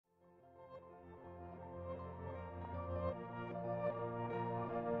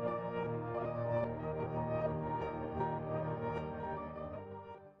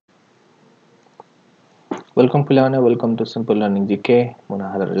Welcome पिलाने welcome to simple learning GK मो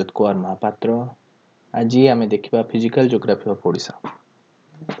ना रजत कुमार महापात्र। आज आम देखा फिजिकल ज्योग्राफी ऑफ ओडिशा।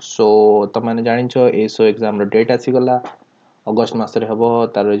 सो तुम मैंने जानिछ एसओ एग्जाम रो डेट आसीगला अगस्त मासरे हबो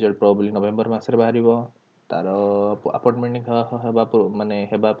तार रिजल्ट प्रोबेबली नवेम्बर मासरे बाहरिबो तार अपॉइंटमेंट हेबा माने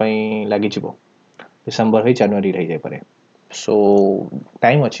हेबा पई लागि जिवो डिसेंबर है जनवरी रही जाय पारे। सो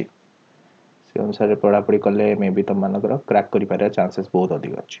टाइम अछि से अनुसार पढ़ा पढ़ी कले मे भी तुम मानकर क्रैक करि पारे चांसेस बहुत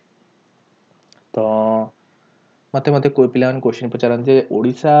अधिक अछि। तो मते मते कोई पिलान क्वेश्चन पचारन जे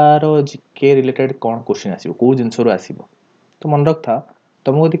ओडिसा रो जीके रिलेटेड कोन क्वेश्चन आसीबो को जिंसो रो आसीबो। तो मन रख था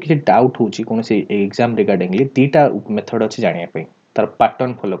तुमको यदि किसी डाउट होची कोन से एग्जाम रिगार्डिंगली तीटा मेथड अछि जानिया पे तार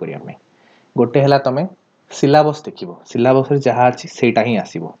पैटर्न फॉलो करिया पे। गोटे हला तमे सिलेबस देखिबो सिलेबस रे जहा अछि सेटा ही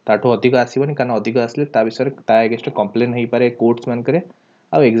आसीबो ताठो अधिक आसीबोनी कारण अधिक आसले ता विषय ता अगेंस्ट कंप्लेन हेई पारे कोर्ट्स मान करे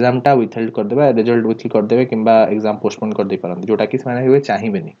आ एग्जाम टा विथहेल्ड कर देबा रिजल्ट विथल कर देबे किबा एग्जाम पोस्टपोन कर दे परन जोटा कि माने होय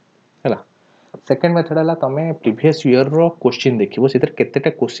चाहिबेनी हला। सेकंड मेथड हला तमे प्रीवियस ईयर रो क्वेश्चन देखिबो सेतर केतेटा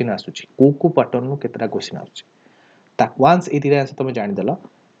क्वेश्चन आसुची को पैटर्न नो केतेटा क्वेश्चन आसुची ता वंस ए दिरा से तमे जानि देला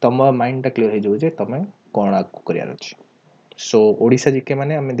तम माइंड टा क्लियर हे जो जे तमे कोन आ करियार अछि। सो ओडिसा जीके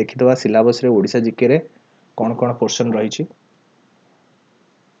माने हमें देखि दवा सिलेबस रे ओडिसा जीके रे कोन कोन पोर्शन रही छी।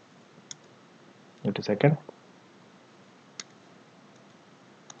 एक सेकंड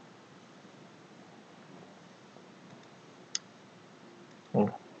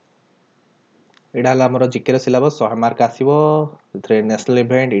एडा हमर जीके रे सिलेबस 100 मार्क आसीबो थे national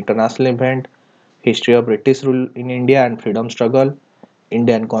event international event history of British rule in India and freedom struggle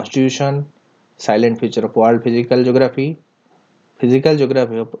Indian constitution silent feature of world physical geography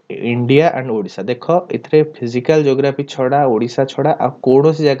of India and Odisha. देखो इथरे फिजिकल ज्योग्राफी छडा ओडिशा छडा आ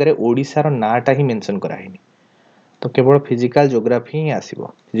कोडो से जगह रे ओडिशा रो नाटा ही मेंशन करा हिनी तो केवल फिजिकल ज्योग्राफी ही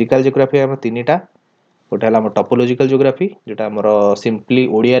आसीबो। फिजिकल ज्योग्राफी हम तीनटा गोटे हला हम टोपोलॉजिकल ज्योग्राफी जेटा हमर सिंपली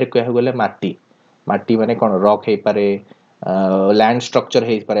ओडिया रे कह गले माटी माटी माने कोन रॉक हे पारे लैंड स्ट्रक्चर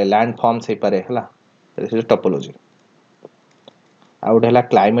हे पारे लैंड फॉर्म्स हे पारे हला टोपोलॉजी। आ गोटे हला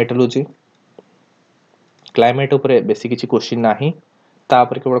क्लाइमेटोलॉजी क्लाइमेट ऊपर बेसी किछि क्वेश्चन नाही ता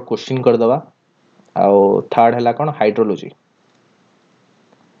ऊपर केवल क्वेश्चन कर दवा। आ थर्ड हला कोन हाइड्रोलॉजी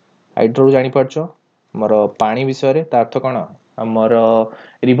हाइड्रो जानि परछो हमर पानी विषय रे ता अर्थ कोन हमर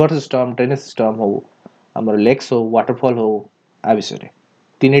रिवर सिस्टम ड्रेनेज सिस्टम हो हमर लेक्स हो वाटरफॉल हो आ विषय रे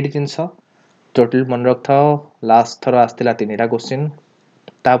तीनेटी जिंस टोटल मन रख था लास्ट थर आस्तिला तीनटा क्वेश्चन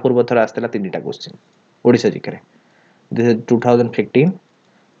ता पूर्व थर आस्तिला तीनटा क्वेश्चन ओडिसा जीके रे दिस इज 2015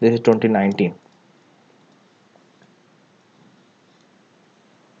 दिस इज 2019।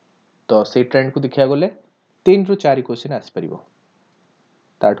 तो से ट्रेंड को देखिया गले 3 रु 4 क्वेश्चन आसी परिबो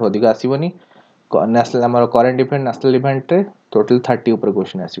ताठो अधिक आसीबोनी। नेशनल हमर करंट इवेंट नेशनल इवेंट रे टोटल 30 ऊपर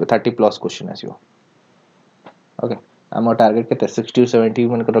क्वेश्चन आसीबो 30 प्लस क्वेश्चन आसीबो। ओके हमर टारगेट के 60 टू 70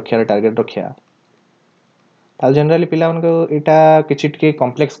 मन के रखिया टारगेट रखिया ताल जनरली पिला मन को एटा किछि टिके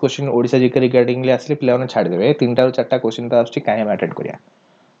कॉम्प्लेक्स क्वेश्चन ओडिसा जीके रिगार्डिंगली आसले पिला मन छाड़ देबे 3टा रु 4टा क्वेश्चन त आछी काहे हम अटेंड करिया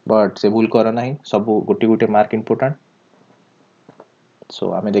बट से भूल कर नाही सब गोटी गोटी मार्क इंपोर्टेंट।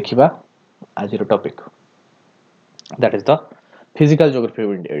 सो आमे देखिबा आज रो topic that is the physical geography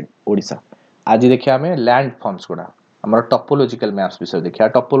of India Odisha. आज देखिया हमें लैंड फॉर्म्स गुडा हमर टोपोलॉजिकल मैप्स विषय देखिया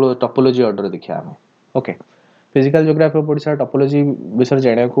टोपोलॉजी ऑर्डर देखिया हमें। Okay physical geography of Odisha topology विषय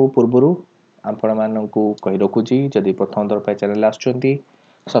जानिया को पूर्वरु आपण माननकु कहि रखुची जदि प्रथम दर पे चैनल आछुंती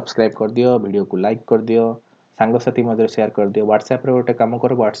सब्सक्राइब कर दियो वीडियो को लाइक कर दियो सांग साथी मदर शेयर कर दियो व्हाट्सएप रे ओटे काम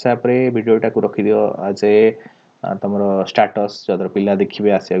कर व्हाट्सएप रे वीडियोटा को रखि दियो आज ए तमरो स्टेटस जदर पिला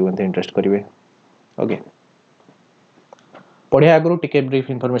देखिबे आसे गते इंटरेस्ट करिवे। ओके पढ़िया आगु टिके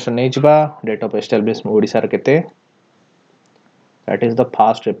ब्रीफ इंफॉर्मेशन नै जिबा डेट ऑफ एस्टैब्लिशमेंट ओडिसा रे केते that is the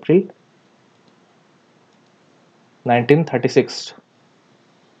 1st April 1936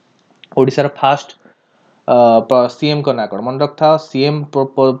 Odisha row first CM को ना कोन मन रख था सीएम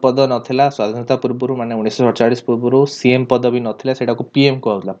पद नथिला स्वाधीनता पूर्व माने 1947 पूर्व सीएम पद भी नथिला सेटा को पीएम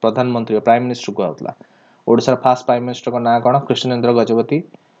कहउतला प्रधानमंत्री prime minister कहउतला। Odisha row first prime minister को ना कोन Krishnachandra Gajapati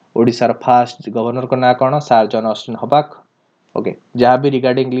Odisha row first governor को ना कोन सर जॉन ऑस्टिन हबाक। ओके जहां भी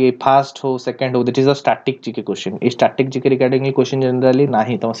रिगार्डिंगली फर्स्ट हो सेकंड हो that is a static GK question a static GK रिगार्डिंगली question generally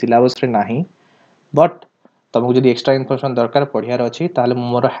नाही तो सिलेबस रे नाही बट तुमको जदि एक्स्ट्रा इन्फॉर्मेशन दरकार पढ़ियार अछि ताले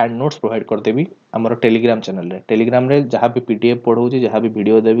मोर हैंड नोट्स प्रोवाइड कर देबी हमर टेलीग्राम रे जहां भी पीडीएफ पढौची जहां भी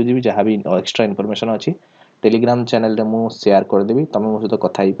वीडियो देबी जी जहां भी एक्स्ट्रा इन्फॉर्मेशन अछि टेलीग्राम चैनल रे मु शेयर कर देबी तुम मो सहित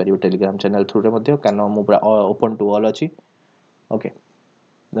कथा ही परिबो टेलीग्राम चैनल थ्रू रे मध्ये कानो मु ओपन टू ऑल अछि। ओके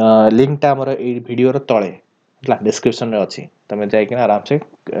लिंक ता हमर ए वीडियो रो तळे डिस्क्रिप्शन रे अछि तमे जाय कि आराम से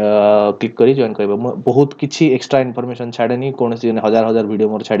क्लिक करी जॉइन करबो बहुत किछि एक्स्ट्रा इन्फॉर्मेशन छाडेनी कोनसी हजार हजार वीडियो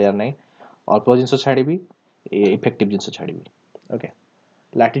मोर छाडियार नै अल्प जिंस छाडीबी इफेक्टिव जिंस छाडीबी। ओके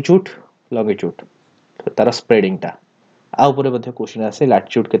लैटिट्यूड लॉन्गिट्यूड तार स्प्रेडिंग टा आ ऊपर मध्ये क्वेश्चन आसे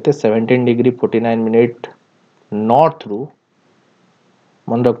लैटिट्यूड केते 17 डिग्री 49 मिनिट नॉर्थ रु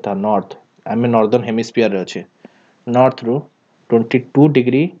मन रखता नॉर्थ आम नॉर्दर्न हेमिस्फीयर रे अच्छे नॉर्थ रु 22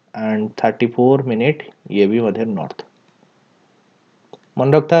 डिग्री एंड 34 मिनिट ये भी मध्ये नॉर्थ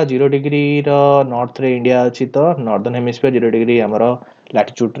मन रखता 0 डिग्री रो नॉर्थ रे इंडिया अछि तो नॉर्दर्न हेमिस्फीयर 0 डिग्री हमर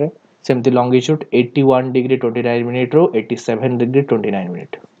लैटिट्यूड रे सेमती longitude 81 degree 29 minute row 87 degree 29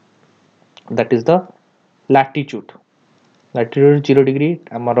 minute that is the latitude latitude 0 degree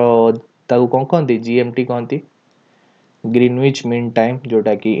हमर ताऊ कोन कहंती जीएमटी कहंती ग्रीनविच मीन टाइम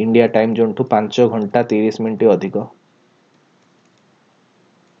जोटा कि इंडिया टाइम जोन ठू 5 घंटा 30 मिनिट अधिक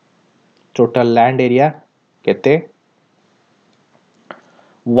टोटल लैंड एरिया केते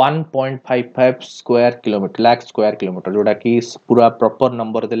 1.55 square kilometre lakh square kilometre जोटा कि पूरा प्रॉपर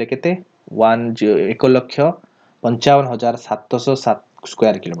नंबर देले केते 1,55,707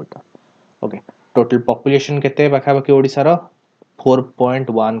 square kilometre okay total population केते बाखा बाकी ओडिसा रो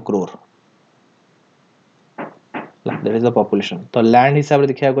 4.1 crore that is the population तो लैंड हिसाब रे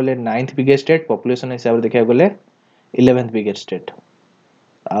देखिया गले 9th बिगेस्ट स्टेट पॉपुलेशन हिसाब रे देखिया गले 11th बिगेस्ट स्टेट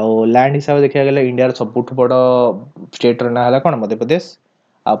आ लैंड हिसाब रे देखिया गले इंडिया रो सबुठ बड़ स्टेट रो ना हला कोन मध्य प्रदेश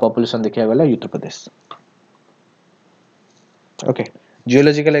आ पॉपुलेशन देखिया गले Uttar Pradesh okay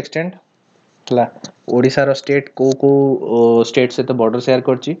geological extent हला ओडिसा रो स्टेट को स्टेट से तो बॉर्डर शेयर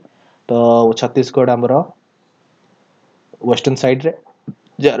करची तो छत्तीसगढ़ हमरो वेस्टर्न साइड रे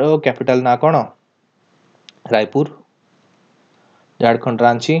जारो कैपिटल ना कोन रायपुर झारखंड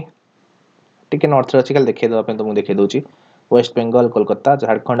रांची टिके नॉर्थ अच्छी कल देखे दवा तो देखे दूची waste Bengal Kolkata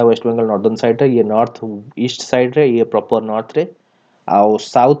Jharkhand waste Bengal northern side रे ये नॉर्थ ईस्ट साइड रे ये प्रॉपर नॉर्थ रे आउ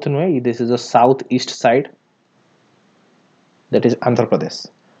south नुए this is the south east side that is Andhra Pradesh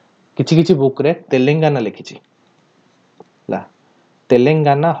किछि किछि बुक रे तेलंगाना लिखिछि ला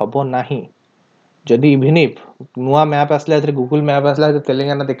तेलंगाना हबो नाही जदि इवन इफ नुआ मैप आसला रे गूगल मैप आसला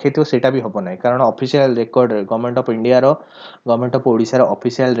तेलंगाना देखैथियो सेटा भी हबो नाही कारण ऑफिशियल रिकॉर्ड रे government of India row government of Odisha row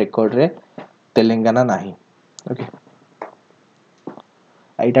official record रे तेलंगाना नाही ओके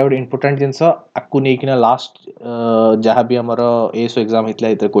आइटा गुड इंपोर्टेंट जिंस आकु नै किना लास्ट जहां भी हमर एसो एग्जाम हितला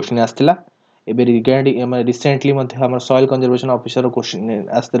इते क्वेश्चन आस्तिला एबे रिगार्डिंग रिसेंटली मध्ये हमर सॉइल कंजर्वेशन ऑफिसर रो क्वेश्चन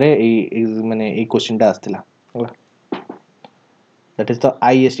आस्तरे ए माने ए क्वेश्चन टा आस्तिला that is the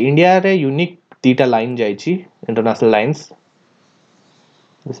IST India रे यूनिक तीटा लाइन जाइछि international lines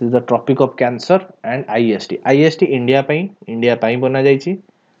this is the tropic of cancer and IST India पई बना जाइछि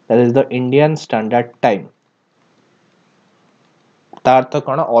that is the Indian standard time ता अर्थ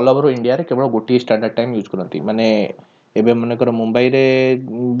कोन ऑल ओवर इंडिया रे केवल गोटी स्टैंडर्ड टाइम यूज करंती माने एबे मन कर मुंबई रे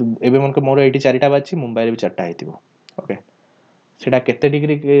एबे मन को मोर एटी चारिटा बाछि मुंबई रे भी चारटा हेतिबो ओके सेटा केते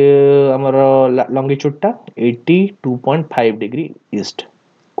डिग्री हमर लॉन्गिट्यूड टा 82.5 डिग्री ईस्ट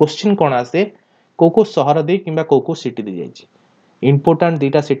क्वेश्चन कोन आसे को शहर दे किबा को सिटी दे जाइछि इंपोर्टेंट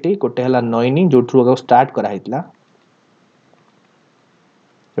दीटा सिटी गोटे हला नॉइनी जोठु अगर स्टार्ट करा हितला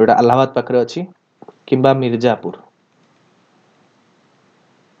जोटा इलाहाबाद पाखरे अछि किबा मिर्जापुर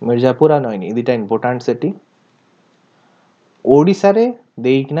आ नॉइनी दीटा इंपोर्टेंट सिटी ओडिसा रे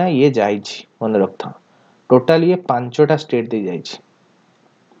देइकना ये जाइछि मन रखथा टोटल ये पांचटा स्टेट दे जाइछि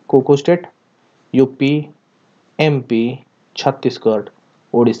को state UP MP Chhattisgarh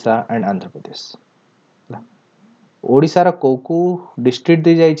Odisha and Andhra Pradesh Odisha रा को डिस्ट्रिक्ट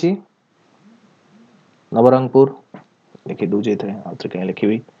दे जाइछि नवरंगपुर लिखि दु जेते आउत्र के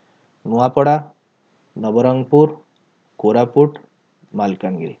लिखिबी नुआपड़ा नवरंगपुर कोरापुट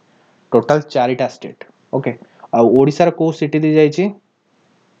मालकानगिरी टोटल चारिटा स्टेट ओके आ ओडिसा रा को सिटी दे जाइछि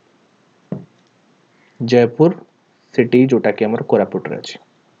जयपुर सिटी जोटा कि हमर कोरापुट रे अछि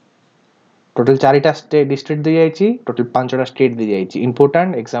टोटल चारिटा स्टेट डिस्ट्रिक्ट दे जाइछि टोटल पांचटा स्टेट दे जाइछि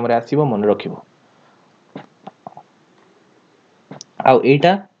इंपोर्टेंट एग्जाम रे आसीबो मन रखिबो आ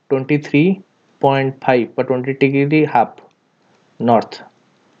एटा 23.5 पर 20 degree half north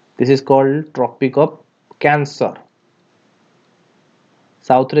this is called tropic of cancer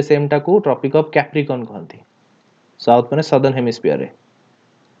south रे सेम टा को ट्रॉपिक ऑफ कैप्रिकॉर्न कहंती साउथ माने सदर्न हेमिस्फीयर रे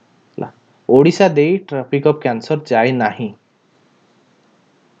ला ओडिसा दे ट्रॉपिक ऑफ कैंसर जाय नाही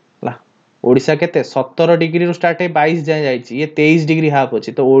ला ओडिसा केते 17 डिग्री रु स्टार्ट है 22 जाय जायछि ये 23 डिग्री हाफ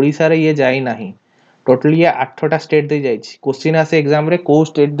अछि तो ओडिसा रे ये जाय नाही टोटल ये 8टा स्टेट दे जायछि क्वेश्चन आसे एग्जाम रे को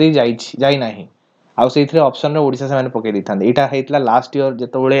स्टेट दे जायछि जाय नाही आ सेइथरे ऑप्शन रे ओडिसा से माने पके दिथान एटा हेतला लास्ट ईयर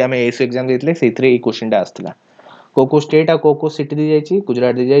जेतोबेले हमें एस एग्जाम देतले सेइथरे ए क्वेश्चन डा आस्तला को स्टेट आ को city they जायछि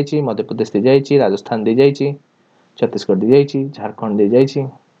Gujarat they जायछि Madhya Pradesh they जायछि Rajasthan they जायछि Chhattisgarh they जायछि Jharkhand they जायछि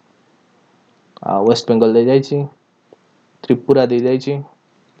uh waste Bengal they जायछि Tripura they जायछि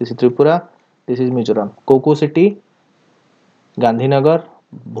this is Tripura this is Mizoram को सिटी गांधीनगर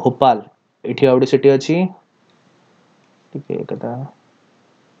भोपाल एठी ओडिसिटी अछि ठीक कथा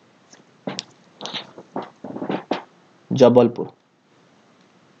जबलपुर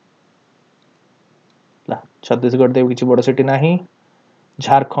छत्तीसगढ़ किसी बड़ सिटी नहीं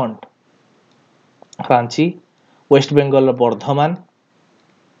झारखंड रांची वेस्ट बेंगल बर्धमान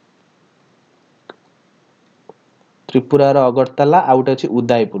त्रिपुरा अगरतला आउट अच्छी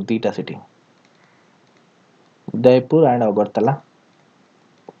Udaipur दीटा city Udaipur and Agartala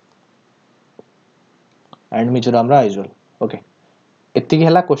and Mizoram Aizawl okay एतिकी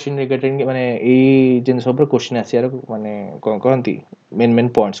हला क्वेश्चन रिगार्डिंग माने एई जिंस ऊपर क्वेश्चन आसियार माने कोन कहंती main main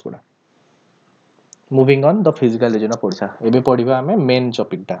points गुडा moving on the physical reason of Odisha एबे पढिबा हमें मेन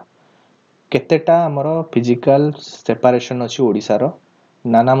टॉपिक टा केतेटा हमर फिजिकल सेपरेशन अछि ओडिसा रो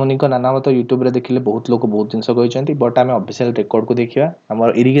नाना मुनि को नाना मत यूट्यूब रे देखिले बहुत लोग बहुत जिंस कहिसंती बट आमे ऑफिशियल रिकॉर्ड को देखिबा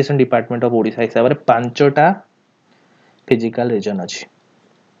हमर इरिगेशन डिपार्टमेंट ऑफ ओडिशा हिसाब रे पांचटा फिजिकल रीजन अछि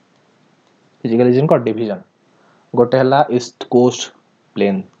फिजिकल रीजन को डिवीजन गोटे हला ईस्ट कोस्ट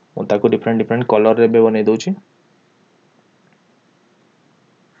प्लेन मु ताको डिफरेंट डिफरेंट कलर रे बे बनै दोची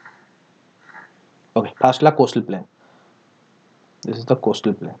okay first La coastal plain this is the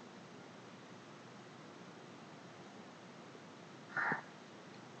coastal plain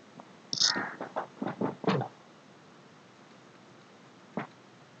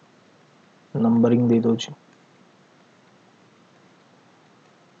numbering they Dochi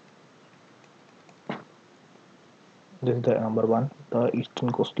this is the number 1 the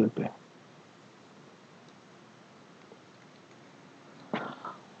eastern coastal plain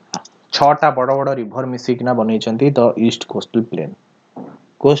छटा बड़ बड़ river मिसिकना बनैछंती the east coastal plain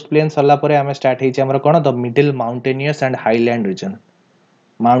coast plane सरला परे हमें start हेछि हमर कोन the middle mountainous and highland reason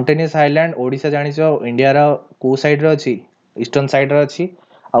mountainous highland Odisha जानिछो India रो को side रो अछि eastern side रो अछि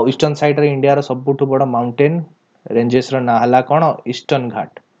आ eastern side रे इंडिया रो सबुठु बड़ माउंटेन रेंजेस रो ना हला कोन ईस्टर्न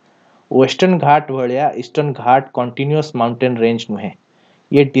घाट वेस्टर्न घाट भलिया ईस्टर्न घाट कंटीन्यूअस माउंटेन रेंज नुहे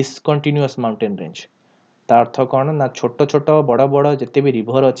ये डिसकंटीन्यूअस माउंटेन रेंज ता अर्थ कोन ना छोट छोट बड़ बड़ जते भी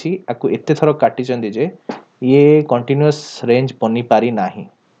रिवर अछि आकु एते थरो काटि चंदी जे ये कंटीन्यूअस रेंज बनी पारी नाही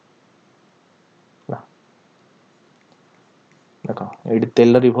देखो एडी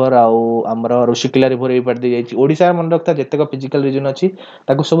तेल रिवर आउ हमर ऋषिकला रिवर ए पार दे जाईची ओडिसा मन रखता जतेक फिजिकल रीजन अछि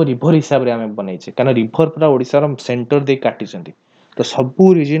ताको सब रिवर हिसाब रे हमें बनैछे काना रिवर पूरा ओडिसा रो सेंटर दे काटि चंदी तो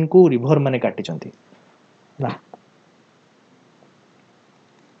सबु रीजन को रिवर माने काटि चंदी ना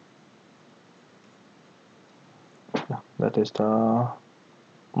that is the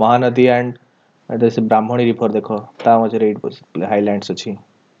Mahanadi and जैसे ब्राह्मणी रिवर देखो ता मझे हाईलैंड्स अछि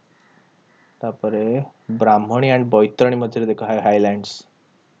तापरे ब्राह्मणी एंड बैतरणी मझे देखो हाईलैंड्स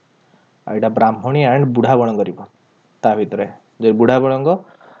आइडा ब्राह्मणी एंड बुढ़ा बणंग रिवर ता भितरे जे बुढ़ा बणंग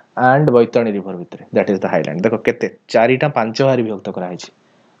एंड बैतरणी रिवर भितरे दैट इज द हाईलैंड देखो केते चारिटा पांच भारी विभक्त करा हिची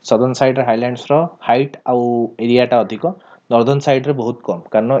सदर्न साइड रे हाईलैंड्स रो हाइट आउ एरिया टा अधिक नॉर्दर्न साइड रे बहुत कम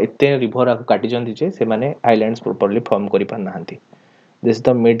कारण एते रिवर आ काटि जंती जे से माने हाईलैंड्स प्रॉपर्ली फॉर्म करि पार नाहंती this is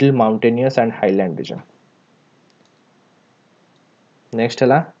the middle mountainous and highland reason next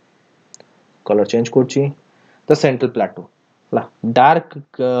हला कलर चेंज करची the central Plato La dark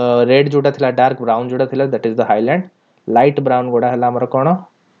red जोटा थिला डार्क ब्राउन जोटा थिला that is the highland light brown गोडा हला हमर कोन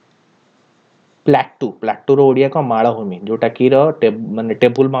प्लेटो प्लेटो रो ओडिया को माळभूमि जोटा की रो माने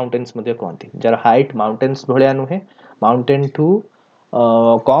टेबल माउंटेन्स मध्ये कहंती जर हाइट माउंटेन्स भलिया नुहे माउंटेन टू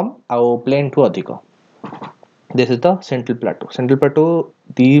कम आउ प्लेन टू अधिक दिस इज द सेंट्रल प्लेटो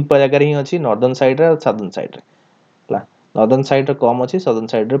दी जगह रे अछि नॉर्दर्न साइड रे और साउदर्न साइड रे ला नॉर्दर्न साइड रे कम अछि साउदर्न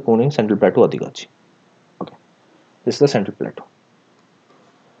साइड रे पुनी सेंट्रल प्लेटो अधिक अछि okay this is the central Plato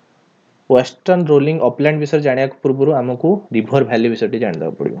western rolling upland विषय जानिया पूर्व हमकु रिवर वैली विषय जान दा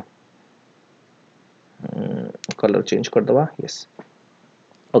पड़िबो कलर चेंज कर दवा यस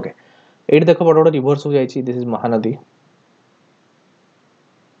ओके एडी देखो बड़ बड़ रिवर सब जाईची this is Mahanadi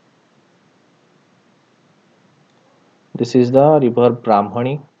this is the river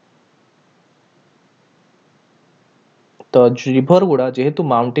ब्राह्मणी तो रिवर गुडा जेहेतु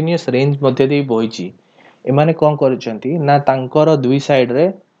माउंटेनियस रेंज मध्य दे बोहिची एमाने कोन करचंती ना तांकर दुई साइड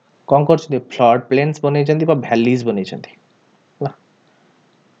रे कोन करचंती फ्लड प्लेन्स बनेचंती बा वैलीज बनेचंती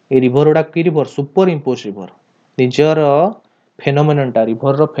ए रिवर गुडा की रिवर सुपर इंपोज रिवर निजर फेनोमेननटा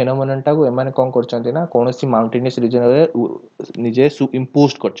रिवर रो फेनोमेननटा को एमाने कोन करचंती ना कोनोसी माउंटेनियस रीजन रे निजे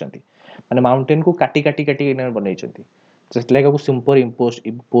इंपोज करचंती माने माउंटेन को काटी काटी काटी एने बनेचंती जस्ट लाइक को सुपर इंपोज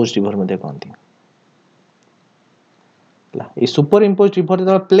रिवर मध्ये कहंती ला ए सुपर इंपोज रिवर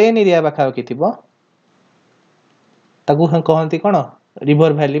जो प्लेन एरिया बाखा कि थिबो ताकू हम कहंती कोन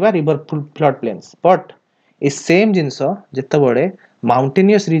रिवर वैली बा river flood plains but A same जिंस जते बडे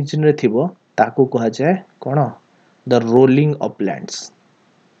माउंटेनियस रीजन रे थिबो ताकू कहा जाय कोन द रोलिंग अपलैंड्स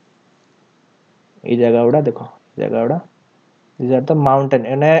ये जगह गुड़ा देख जगह गुड़ा these are the mountain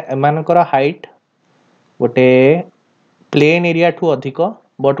एमानकर height गोटे प्लेन एरिया ठू अधिक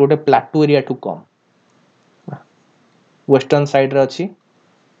बट गोटे प्लाटू एरिया ठू कम वेस्टर्न साइड रे अच्छी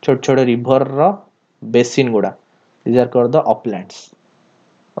छोट छोट रिवर रो बेसिन गुड़ा these are called the uplands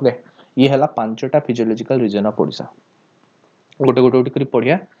okay ये हला पांचटा फिजियोलॉजिकल रीजन ऑफ ओडिशा गोटे गोटे करी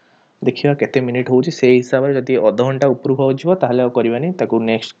पढ़िया देखिया केते मिनिट होउची से हिसाब रे जदी आधा घंटा ऊपर हो जिवो ताहले करबानी ताकू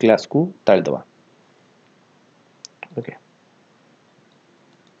नेक्स्ट क्लास को ताल दबा ओके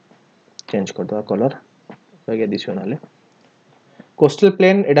चेंज कर दवा कलर आगे दिसो नाले कोस्टल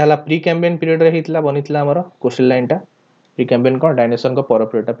प्लेन एडा हला प्री कैंपेन पीरियड रे हितला बनितला हमर कोस्टल लाइन टा प्री कैंपेन कोन डायनेशन को पर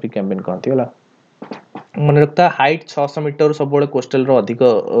पीरियड टा प्री कैंपेन कहती होला मन रखता हाइट 600 मीटर सब बड़े कोस्टल रो अधिक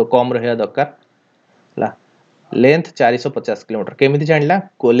कम रहया दरकार ला लेंथ 450 किलोमीटर केमिति जानला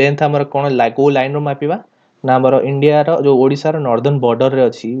को लेंथ हमर कोन को लाइन रो मापिबा ना हमर इंडिया रो जो ओडिसा रो नॉर्दर्न बॉर्डर रे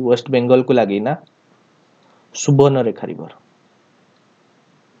अछि वेस्ट बंगाल को लागि ना सुबर्ण रेखा रिवर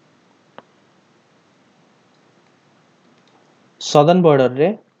सदर्न बॉर्डर रे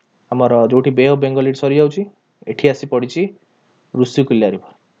हमर जोठी बे ऑफ बंगाल सरी जाउची एठी आसी पडिची ऋषिकुल्या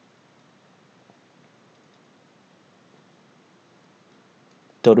रिवर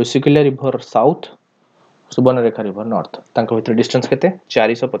तो ऋषिकुल्या रिवर साउथ सुबर्ण रेखा रिवर नॉर्थ तांको भीतर डिस्टेंस केते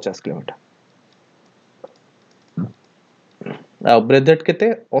 450 किलोमीटर आ ब्रेथ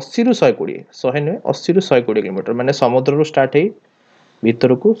केते 80 रु 120 100 ने 80 रु 120 किलोमीटर माने समुद्र रु स्टार्ट हे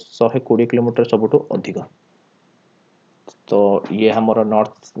भीतर को 120 किलोमीटर सबटो अधिक तो ये हमर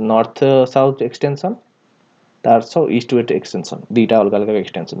नॉर्थ साउथ एक्सटेंशन तार सो ईस्ट वेस्ट एक्सटेंशन दीटा अलग अलग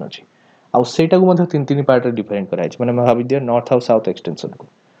एक्सटेंशन अछि आ सेटा को मध्ये तीन तीन पार्ट रे डिफरेंट कराइ छै माने भाबि दिया नॉर्थ और साउथ एक्सटेंशन को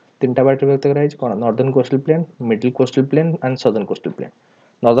तीनटा पार्ट रे व्यक्त कराइ छै कोन northern coastal plain middle coastal plain and southern coastal plain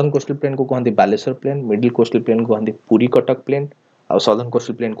northern coastal plain को कहंती Baleshwar plane middle coastal plain को कहंती पुरी कटक प्लेन और सदर्न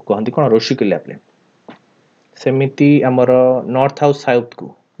कोस्टल प्लेन को कहंती कोन ऋषिकुल्या प्लेन सेमिति हमर नॉर्थ और साउथ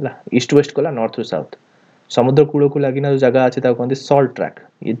को ला ईस्ट वेस्ट कोला नॉर्थ और साउथ समुद्र कूल को लागिना जो जगह अछि ता कहंती सॉल्ट ट्रैक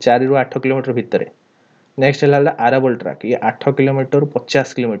ये 4 रु 8 किलोमीटर भीतर नेक्स्ट हला अरावल ट्रैक ये 8 किलोमीटर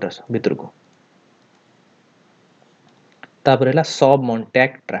 50 किलोमीटर भीतर को तापर हला सब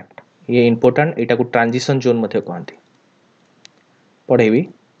मॉन्टैक ट्रैक ये इंपोर्टेंट एटा को ट्रांजिशन जोन मध्ये कहंती पढेबी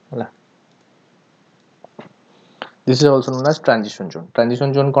हला this is also known as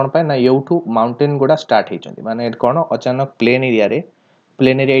transition zone कोन पाए ना येउठू माउंटेन गोडा स्टार्ट हेचंती माने कोन अचानक प्लेन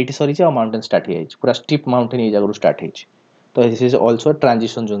एरिया एटी सरी छै और माउंटेन स्टार्ट हे छै पूरा स्टीप माउंटेन ए जगह स्टार्ट हे छै तो this is also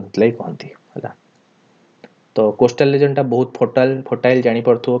transition zone लाई कहंती हला तो कोस्टल रीजन टा बहुत फर्टाइल जानी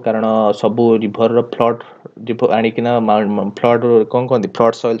पड़थो कारण सब रिवर रो फ्लड रिवर आनी किना फ्लड कोन कहंती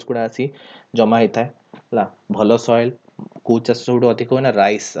फ्लड सॉइल्स गुडा आसी जमा हेता हला भलो सॉइल को चाष सब अधिक होना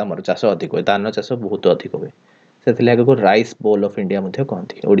राइस हमर चाष अधिक होय धान चाष बहुत अधिक होय सेथिले को राइस बोल ऑफ इंडिया मध्ये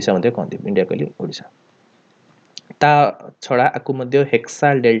कहंती ओडिसा मध्ये कहंती इंडिया कहली ओडिसा ता छडा आकु मध्ये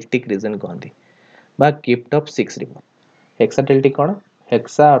हेक्साडेल्टिक रीजन कहंती बा gift of 6 river हेक्साडेल्टिक cone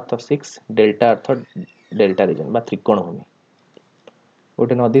hexa earth 6 delta earth delta reason बा त्रिकोण भूमि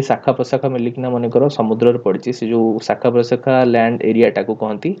गोटे नदी शाखा प्रशाखा मिलिकिना मन करो समुद्र रे पड़ची से जो शाखा प्रशाखा लैंड एरिया टाको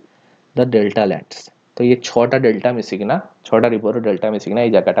कहंती द डेल्टा लैंड्स तो ये 6टा डेल्टा मिसिकिना 6टा रिवर डेल्टा मिसिकिना ए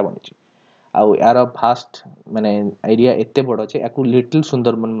जगहटा बनिची आ यार फास्ट माने एरिया एते बड़ छै याकू लिटिल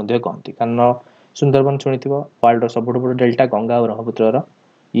सुंदरबन मध्ये कहंती कारण सुंदरबन सुनिथिबो वर्ल्ड रो सबटो बड़ डेल्टा गंगा और ब्रह्मपुत्र रो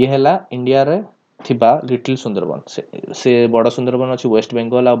ये हला इंडिया रे थिबा लिटिल सुंदरबन से बड़ सुंदरबन अछि वेस्ट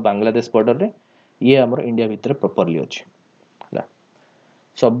बंगाल और बांग्लादेश बॉर्डर रे ये हमर इंडिया भीतर प्रॉपर्ली अछि हला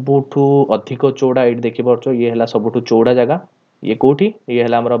सबुठू अधिक चौड़ा एट देखि परछो ये हला सबुठू चौड़ा जगह ये कोठी ये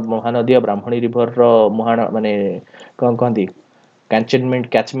हला हमर महानदी और ब्राह्मणी रिवर रो महान माने कोन कहंती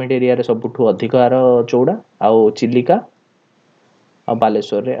कैचमेंट एरिया रे सबुठू अधिक आर चौड़ा आ चिलिका आ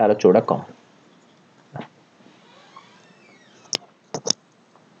बालेश्वर रे आर चौड़ा कम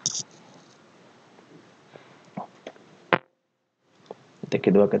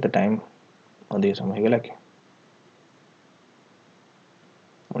देखि दवा केते टाइम अधिक समय हो गेला कि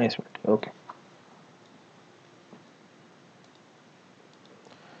 19 minute okay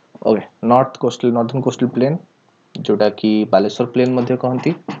northern coastal plain जोटा कि बालेश्वर प्लेन मध्ये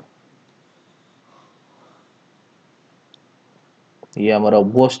कहंती ये हमर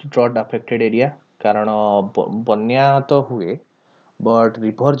मोस्ट ड्रॉट अफेक्टेड एरिया कारण बन्या तो हुए बट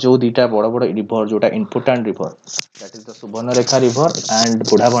रिवर जो दीटा बड़ बड़ रिवर जोटा important river that is the Subarnarekha river and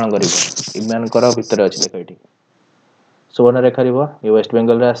बुढ़ाबणंग river इमानकर भीतर अछि देख एठी सुवर्णरेखा रिवर ये वेस्ट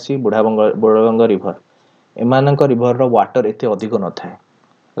बंगाल रे आसी बुढ़ाबंग रिवर एमानक रिवर रो वाटर एते अधिक न थाए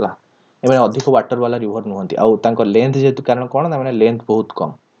हला एमे अधिक वाटर वाला रिवर नहंती आ तांको लेंथ जेतु कारण कोन ना माने लेंथ बहुत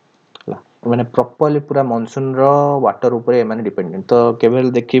कम हला माने प्रॉपर्ली पूरा मानसून रो वाटर ऊपर माने डिपेंडेंट तो केवल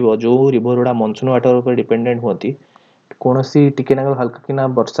देखिबो जो रिवर गुडा मानसून वाटर ऊपर डिपेंडेंट होती कोनोसी टिके ना हल्का किना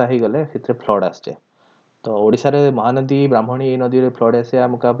वर्षा ही गले सेते फ्लड आसे तो ओडिसा रे महानदी ब्राह्मणी ए नदी रे फ्लड आसे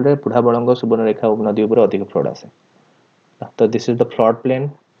मुकाबले बुढ़ा बळंग सुवर्णरेखा नदी ऊपर अधिक फ्लड आसे तो this is the flood plain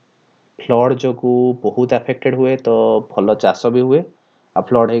flood जो को बहुत अफेक्टेड हुए तो भल चाष भी हुए आ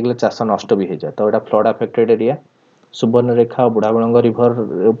फ्लड हो गले चाष नष्ट भी हो जाए तो एटा flood affected area Subarnarekha Budhabalang river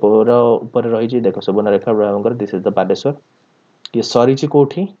ऊपर रही देख Subarnarekha Budhabalang this is the Baleshwar ये सरी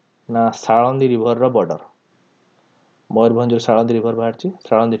कोठी ना सालंदी रिभर रो बॉर्डर मयूरभंज सालंदी रिभर बाहर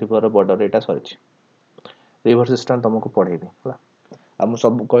सालंदी रिभर रो बॉर्डर एटा सरी रिभर सिस्टम तुमको पढ़ेबी होला आ मु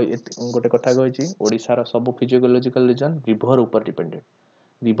सब गोटे कथा कहि ओडिसा रो सब फिजियोलॉजिकल रीजन रिभर ऊपर डिपेंडेंट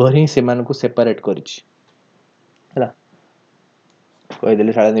रिभर ही से मानकु सेपरेट करिछि होला कहि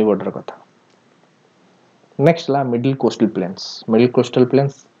देली सालंदी बॉर्डर कथा नेक्स्ट ला middle coastal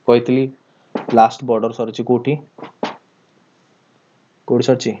planes कहितली last border सरछि कोठी कोड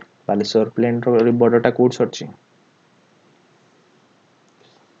सरछि बालेश्वर प्लेन रो बॉर्डर टा कोड सरछि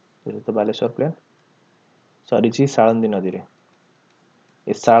तो बालेश्वर प्लेन सरछि सालंदी नदी रे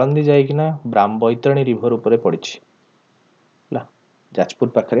ए सालंदी जाई कि ना बैतरणी रिभर ऊपर पड़िछि ला जाजपुर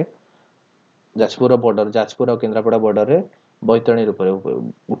पाखरे जाजपुर बॉर्डर जाजपुर और केंद्रापड़ा बॉर्डर रे बैतरणी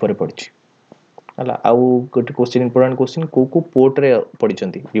ऊपर पड़िछि हला आउ गोटे क्वेश्चन इंपोर्टेंट क्वेश्चन को पोर्ट रे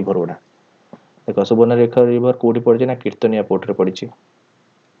पड़िछंती रिभर गुडा देखो सुवर्णरेखा रिभर कोठी पड़िछि ना कीर्तनिया पोर्ट रे पड़िछि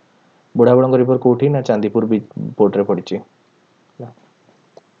बुढ़ाबलंग रिभर कोठी ना चांदीपुर पोर्ट रे पड़िछि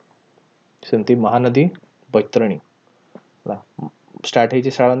सेमती महानदी बैतरणी स्टार्ट है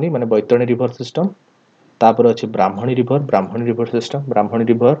सालंदी माने बैतरणी रिभर सिस्टम तापर अछि ब्राह्मणी रिभर सिस्टम ब्राह्मणी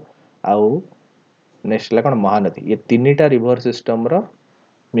रिभर आउ नेक्स्ट ला कोन महानदी ये तीनटा रिभर सिस्टम रो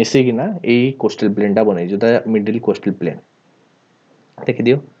मिसी कि ना एई कोस्टल प्लेन टा बनै जोटा मिडिल कोस्टल प्लेन देखि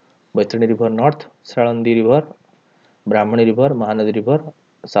दियो Baitarani river north Salandi river Brahmani river Mahanadi river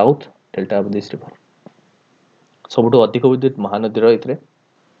south delta of this river सबुठो अधिक विद्युत महानदी रो इतरे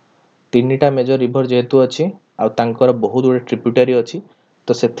तीनटा मेजर रिभर जेहेतु अछि आ तांकर बहुत गुडे ट्रिब्यूटरी अछि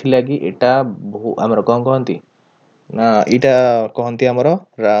तो सेथि लागि एटा हमर कोन कहंती ना एटा कहंती हमर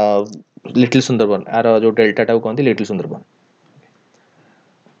लिटिल सुंदरबन आर जो डेल्टा टा कहंती लिटिल सुंदरबन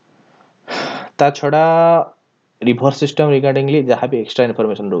ता छडा रिभर सिस्टम रिगार्डिंगली जहाँ भी एक्स्ट्रा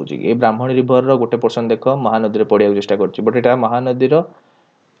इनफॉरमेशन रहउची ए ब्राह्मणी रिभर रो गोटे पर्सन देखो महानदी रे पडिया चेष्टा करची but Etah Mahanadi row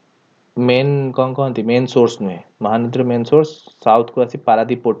main cone कहंती main source नुहे महानदी रो मेन सोर्स साउथ को आसी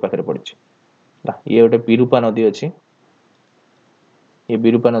पारादीप पोर्ट पाखरे पडिची ये गोटे बिरूपा नदी अछि ये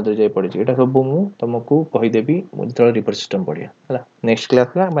बिरूपा नदी जाय पडिची एटा सब मु तुमको कहि देबी मुझे रिवर सिस्टम पडिया हला नेक्स्ट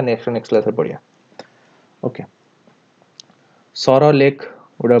क्लास ला बा नेक्स्ट क्लास रे पडिया ओके सरो लेक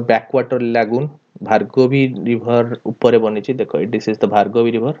उडा बैक वाटर लागून भार्गवी रिवर ऊपर बनिची देखो this is the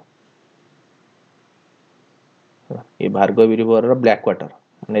Bhargavi river ये भार्गवी रिवर रो ब्लैक वाटर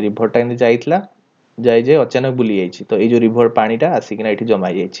माने रिवर टा इन जाइतला जाय जे अचानक बुली जाईची तो ए जो रिवर पानी टा आसी कि ना एठी जमा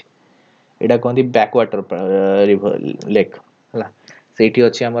जाईची एटा कहंती बैक वाटर रिवर लेक हला सेठी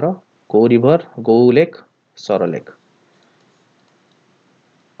अछि हमरो को रिवर गो लेक सरो लेक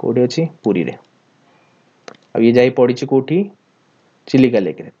कोडी अछि पुरी रे अब ये जाई पडिची कोठी चिलिका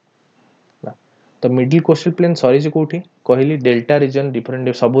लेक रे तो मिडिल कोस्टल प्लेन सरी कोठी कहली डेल्टा रीजन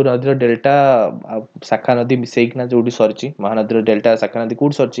डिफरेंट सब नदी डेल्टा शाखा नदी मिसेइकना जोडी सरची महानदी डेल्टा शाखा नदी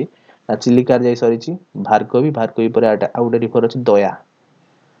कोड सरची ना चिलिका जाई सरची भार्गवी पर आउट रिवर अछि दया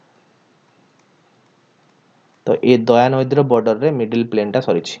तो ए दया नदी बॉर्डर रे मिडिल प्लेन टा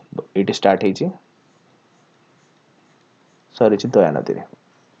सरची एटी स्टार्ट हेची सरची दया नदी रे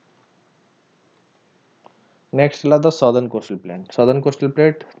next La the southern coastal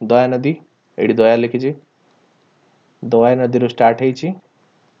plate दया नदी एडी दया लिखि छी दया नदी रो स्टार्ट हेची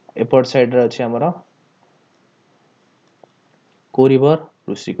एपर्ट साइड रे अछि हमरो को रिवर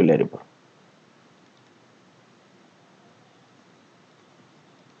ऋषिकुल्या रिवर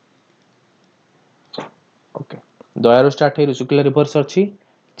ओके दया रो स्टार्ट हे ऋषिकुल्या रिवर सरछि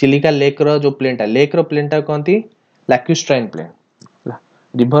चिलिका लेक रो जो प्लेन टा कहंती लैक्यूस्ट्राइन प्लेन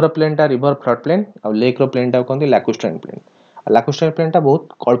रिवर प्लेन टा रिवर फ्लड प्लेन और लेक रो प्लेन टा कहंती लैक्यूस्ट्राइन प्लेन टा बहुत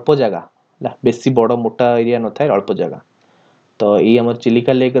अल्प जगह बेसी बड़ मोटा एरिया न थाए अल्प जगह तो ये हमर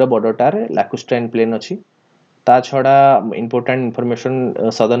चिलिका लेक रो बॉर्डर टार लैक्यूस्ट्राइन प्लेन अछि ता छडा important information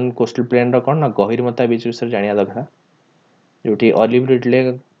southern coastal plain रो कोन ना गहिरमता बीच विषय जानिया दरकार जोटी ऑलिव रिडले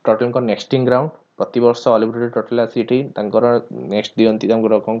टोटल को नेक्स्टिंग ग्राउंड प्रति वर्ष ऑलिव रिडले टोटल आसीटी तांकर नेक्स्ट दियंती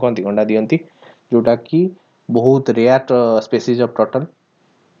तांकर कोन कोंती अंडा दियंती जोटा की बहुत rare species of total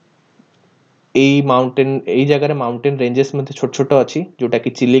A mountain ए जगह रे माउंटेन रेंजेस मध्ये छोट छोट अछि जोटा की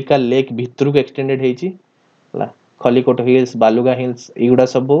चिलिका लेक भितरु को एक्सटेंडेड हेची ला खलीकोट हिल्स बालुगा हिल्स एगुडा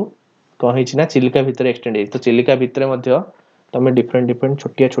सब कौन हिची ना चिलिका भितर एक्सटेंड है तो चिलिका भितर मध्य तमे डिफरेंट डिफरेंट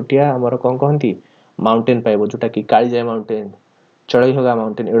छोटिया छोटिया हमर कोन कहंती माउंटेन पाइबो जोटा कि कालीजाय माउंटेन चढ़ई होगा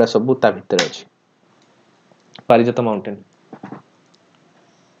माउंटेन एडा सब ता भितर अछि पारिजात माउंटेन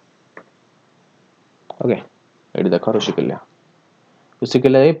ओके एडी देखो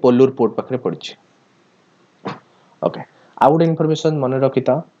ऋषिकेला पोलूर पोर्ट पाखरे पड़छि ओके आउट इनफॉरमेशन मन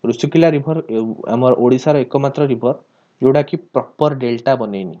रखिता ऋषिकेला रिवर हमर ओडिसा रो एकमात्र रिवर जोटा कि प्रॉपर डेल्टा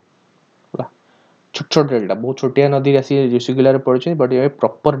बनेनी छोट छोट डेल्टा बहुत छोटिया नदी आसी ऋषिकेला रे पड़छि बट ये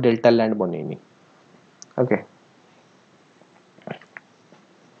प्रॉपर डेल्टा लैंड बनेनी ओके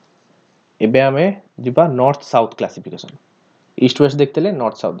एबे हमें जिबा north south classification east west देखतेले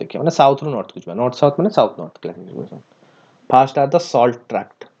north south देखिया माने साउथ रो नॉर्थ कुछ नॉर्थ साउथ माने south north classification first are the salt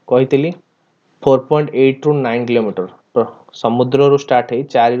tract कहितली 4.8 to 9 kilometre समुद्र रो स्टार्ट है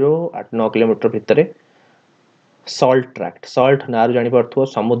 4 रो 8 9 किलोमीटर भितरे सॉल्ट ट्रैक्ट सॉल्ट नार जानि परथो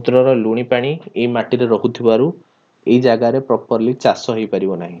समुद्र रो लुणी पानी ए माटी रे रहुथिबारु ए जागा रे प्रॉपर्ली चाष होई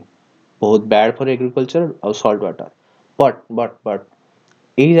परिबो नाही बहुत बैड फॉर एग्रीकल्चर और सॉल्ट वाटर बट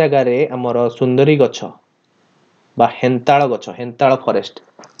ए जागा रे हमर सुंदरी गछ बा हेंताळ फॉरेस्ट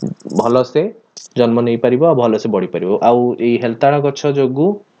भलो से जन्म नहीं परिबो भलो से बढ़ी परिबो आउ ए हेंताळ गछ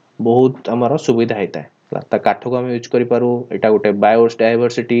जोगु बहुत हमर सुविधा हेता ता काठ को हम यूज करि पारू एटा गोटे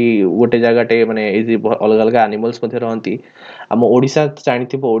बायोडायवर्सिटी गोटे जगाटे माने ए अलग अलग एनिमल्स मध्ये रहंती हम ओडिसा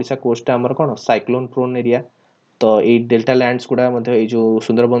जानिथिबो ओडिसा कोस्ट हमर कोन साइक्लोन प्रोन एरिया तो ए डेल्टा लैंड्स गुडा मध्ये ए जो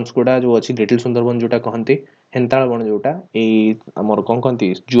सुंदरबन्स गुडा जो अछि लिटिल सुंदरबन जोटा कहंती हेंताळ बन जोटा ए हमर कोन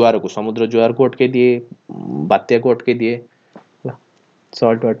कहंती जुआर को समुद्र जुआर को अटके दिए बात्या को अटके दिए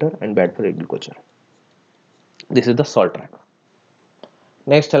salt water and bad for agriculture this is the salt tract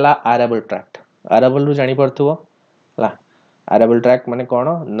next हला arable tract arable रू जानि परथुबो हला arable tract माने कोन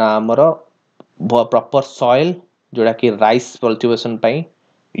ना हमर प्रॉपर सॉइल जोडा कि राइस कल्टीवेशन पई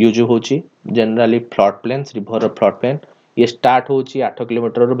यूज होची generally flood plains river flood plain ये स्टार्ट होची 8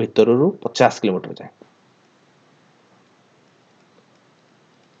 किलोमीटर रो भीतर रो 50 किलोमीटर जाय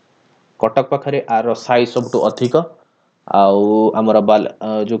कटक पाखरे आर साइज सब तो अधिक आउ हमर बाल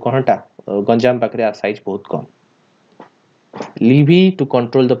जो कहटा गंजाम पाखरे आर साइज बहुत कम Levi to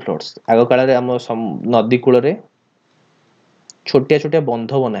control the floods आगो काल रे हम नदी कूल रे छोटिया छोटिया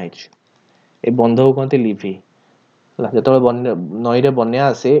बंध बनाई छ ए बंध को कहते लिवी जतो नई रे बन्या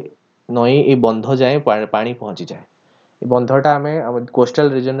आसे नई ए बंध जाए पानी पहुंची जाए ए बंधटा हमें कोस्टल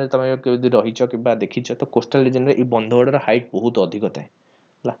रीजन रे तमे केदी रहिछ किबा देखिछ तो कोस्टल रीजन रे ए बंधडर हाइट बहुत अधिक थाए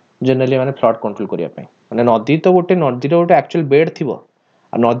जनरली माने फ्लड कंट्रोल करिया पई माने नदी तो गोटे नदी रो गोटे एक्चुअल बेड थिबो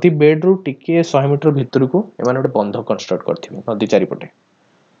आ नदी बेड रू टिके 100 मीटर भीतर को ए माने गोटे बंध कंस्ट्रक्ट करथिबे नदी चारि पटे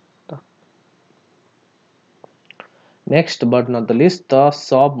तो next but not the list the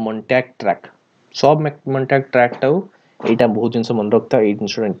sub Montag tract एटा बहुत जिंस मन रखता ए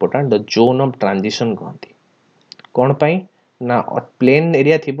जिंस important the zone of transition कहंती कोन पई ना प्लेन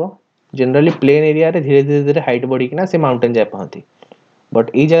एरिया थिबो जनरली प्लेन एरिया रे धीरे धीरे धीरे हाइट बढ़ी कि ना से माउंटेन जाय पहंती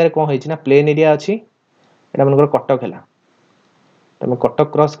बट ए जगह कौन है प्लेन एरिया अच्छी एटा मनकर कटक है तुम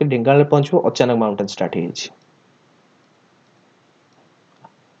कटक क्रॉस के ढेंकानाल पहुंचो अचानक माउंटेन स्टार्ट हो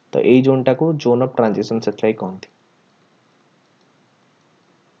तो यही जोनटा को जोन ऑफ ट्रांजिशन से कहते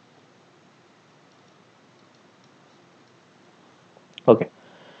ओके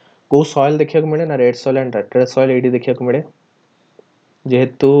को सॉइल देखिया को मिले ना red soil and lateral soil AD देखिया को मिले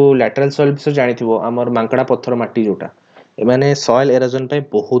जेहेतु लैटरल सॉइल से जानिथिबो हमर मांकड़ा पत्थर माटी जोटा ए माने सॉइल एरोजन पे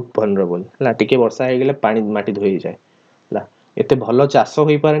बहुत वल्नरेबल ला टिके वर्षा हे गेले पानी माटी धोई जाए ला एते भलो चाष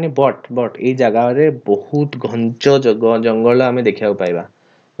होई पारेनी बट ए जगह रे बहुत घंच जंगल हमें देखिया पाइबा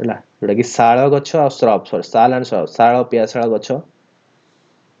हला जोटा कि साळ गछ आ श्रब साल एंड साळ पियासाळ गछ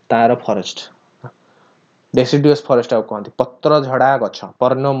तार फॉरेस्ट डेसिडुअस फॉरेस्ट आ कहंती पत्र झड़ा गछ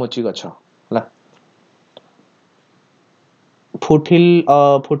पर्णमोची गछ हला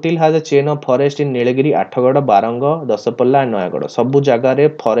फुटिल has a chain of forest in Nilgiri Athgarh Barang Daspalla Nayagarh सब जगह रे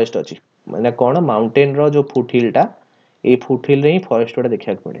फॉरेस्ट अछि माने कोन माउंटेन रो जो फुटहिलटा ए फुटहिल रे फॉरेस्ट वाला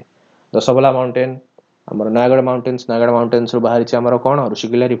देखिया पड़े दसपल्ला माउंटेन हमर नयागढ़ माउंटेन्स रो बाहर छि हमर कोन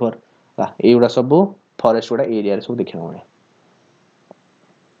ऋषिकेला रिवर ए उडा सब फॉरेस्ट वाला एरिया रे सब देखिया पड़े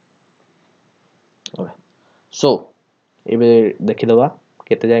ओके सो एबे देखि दबा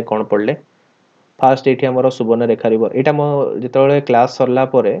केते जाय कोन पड़ले फास्ट एठी हमर सुवर्ण रेखा रिवर एटा म जेतबेले क्लास सरला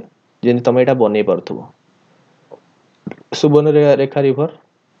परे जेन तमे एटा बनै परथबो सुवर्ण रेखा रिवर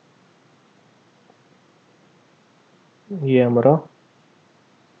ये हमर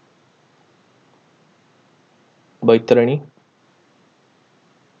बैतरणी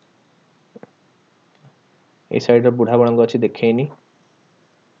ए साइड रे बुढ़ा बळंग अछि देखैनी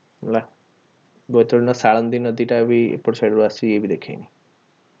ला बैतरणी साळंदी नदीटा भी एपर साइड रो आसी ए भी देखैनी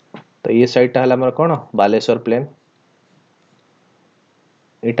तो ये साइडटा हला हमर कोन बालेश्वर प्लेन,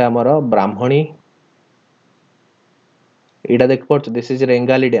 एटा हमर ब्राह्मणी, एटा देख पड़छ this is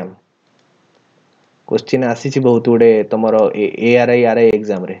Rengali dam. Question आसी बहुत गुड़े तुम ARI RI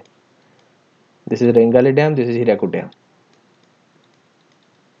एग्जाम रे। This is Rengali dam, this is Hirakud dam.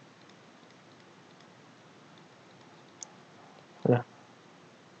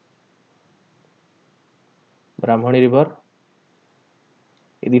 Brahmani river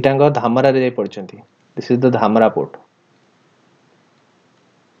ये दिटांग धामरा रे जाई पड़छंती। This is the Dhamra port.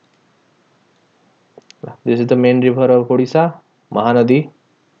 This is the main river of Odisha, Mahanadi.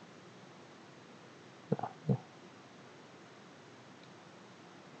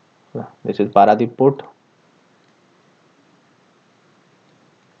 This is Paradip port.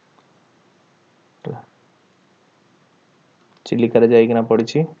 Chilika रे जाई किना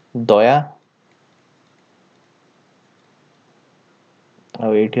पड़छि दया। आ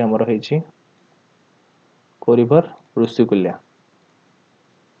एठी हमर हेछि को रिवर ऋषिकुल्या।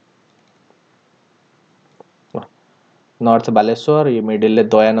 नॉर्थ बालेश्वर, ये मिडिल ले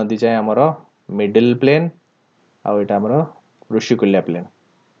दया नदी जाए हमर मिडिल प्लेन, आ एटा हमर ऋषिकुल्या प्लेन।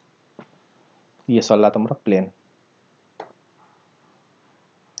 ये सल्ला तुमरा प्लेन।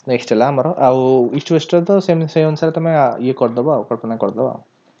 नेक्स्ट ला हमर आ ईस्ट वेस्ट तो सेम से अनुसार तमे ये कर दबा, कल्पना कर दबा।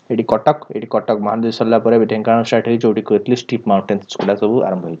 एडी कटक महानदी सल्ला परे ढेंकानाल स्टार्ट हे, जोडी कहतली स्टीप माउंटेन्स गुडा सब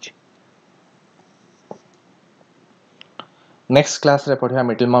आरंभ होइछि। नेक्स्ट क्लास रे पढिया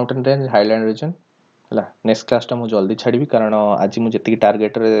middle mountain range, highland reason हला। नेक्स्ट क्लास टा मु जल्दी छाड़बी कारण आज मु जति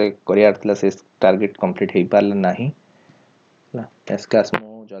टारगेट रे करियार थला से टारगेट कंप्लीट हेई पारला नाही हला। नेक्स्ट क्लास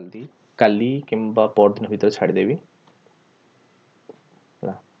मु जल्दी काली किंबा पर दिन भीतर छाड़ देबी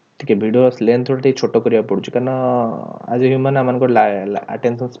हला। ठीक है, वीडियो लेंथ थोड़ी छोटो करिया पड़ुछ कारण आज ह्यूमन आमान को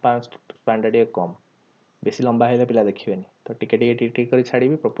अटेंशन स्पैन टा कम, बेसी लंबा हेले पिला देखिबेनी, तो टिके करी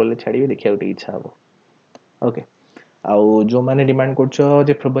छाड़ीबी, प्रॉपर्ली छाड़ीबी, देखिया गोटे इच्छा हबो। ओके, आउ जो माने डिमांड करछो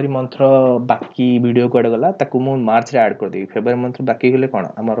जे फेब्रुआरी मंथ रो बाकी वीडियो कोड गला ताकू मु मार्च रे ऐड कर देबी। फेब्रुआरी मंथ बाकी गले कोन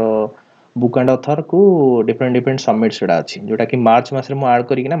हमरो बुक एंड ऑथर को डिफरेंट सबमिट सेडा अछि, जोटा कि मार्च मास रे मु ऐड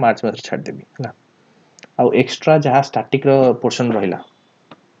करी कि ना मार्च मास रे छाड़ देबी हला। आउ एक्स्ट्रा जहा स्टैटिक रो पोर्शन रहिला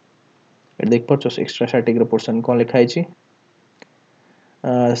ए देख परछो, एक्स्ट्रा स्टैटिक रो पोर्शन कोन लिखा आइछि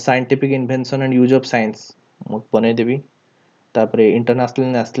scientific invention and use of science मु बने देबी। तापरे इंटरनेशनल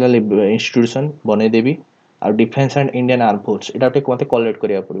नेशनल इंस्टीट्यूशन बने देबी। आ defence and Indian arm force एटा टे कोते कलेक्ट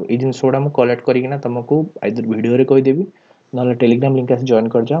करिया पड़ो। ए जिन सोडा मु कलेक्ट करी कि ना तुमको आइदर वीडियो रे कहि देबी, नले टेलीग्राम लिंक से जॉइन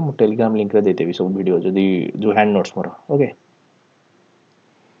कर जा, मु टेलीग्राम लिंक रे दे देबी सब वीडियो जदी जो हैंड नोट्स मोर। ओके,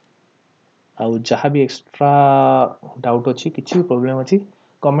 आउ जहाँ भी एक्स्ट्रा डाउट अच्छी किसी भी प्रोब्लेम अच्छी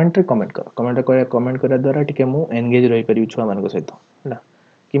कमेंट रे कमेंट कर, कमेंट करा द्वारा टिके मु एंगेज रही परिबी छुआ मान सहित हला।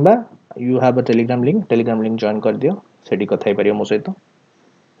 किंबा you have a Telegram link join कर दियो, सेठी कथा ही परियो मो सहित।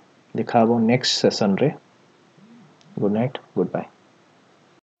 देखा हबो नेक्स्ट सेशन रे। Good night, good bye.